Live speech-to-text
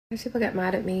Most people get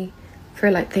mad at me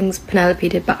for like things Penelope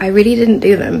did, but I really didn't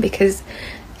do them because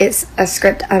it's a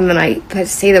script and then I had to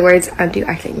say the words and do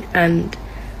acting. And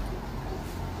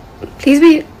please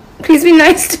be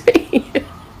nice to me.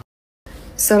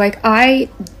 So like I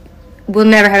will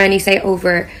never have any say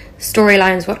over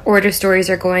storylines, what order stories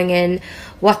are going in,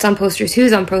 what's on posters,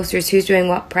 who's doing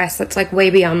what press. That's like way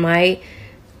beyond my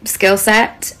skill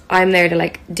set. I'm there to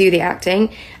like do the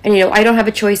acting, and you know, I don't have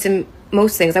a choice in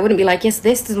most things. I wouldn't be like, yes,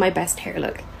 this is my best hair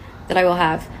look that I will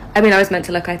have. I mean, I was meant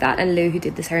to look like that, and Lou, who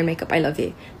did this hair and makeup, I love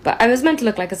you, but I was meant to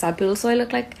look like a sad poodle, so I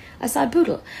look like a sad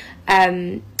poodle.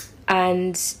 And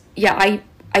yeah,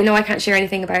 I know I can't share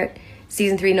anything about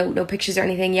season 3, no pictures or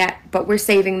anything yet, but we're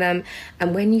saving them,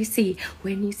 and when you see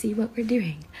what we're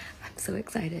doing, I'm so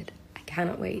excited. I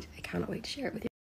cannot wait to share it with you.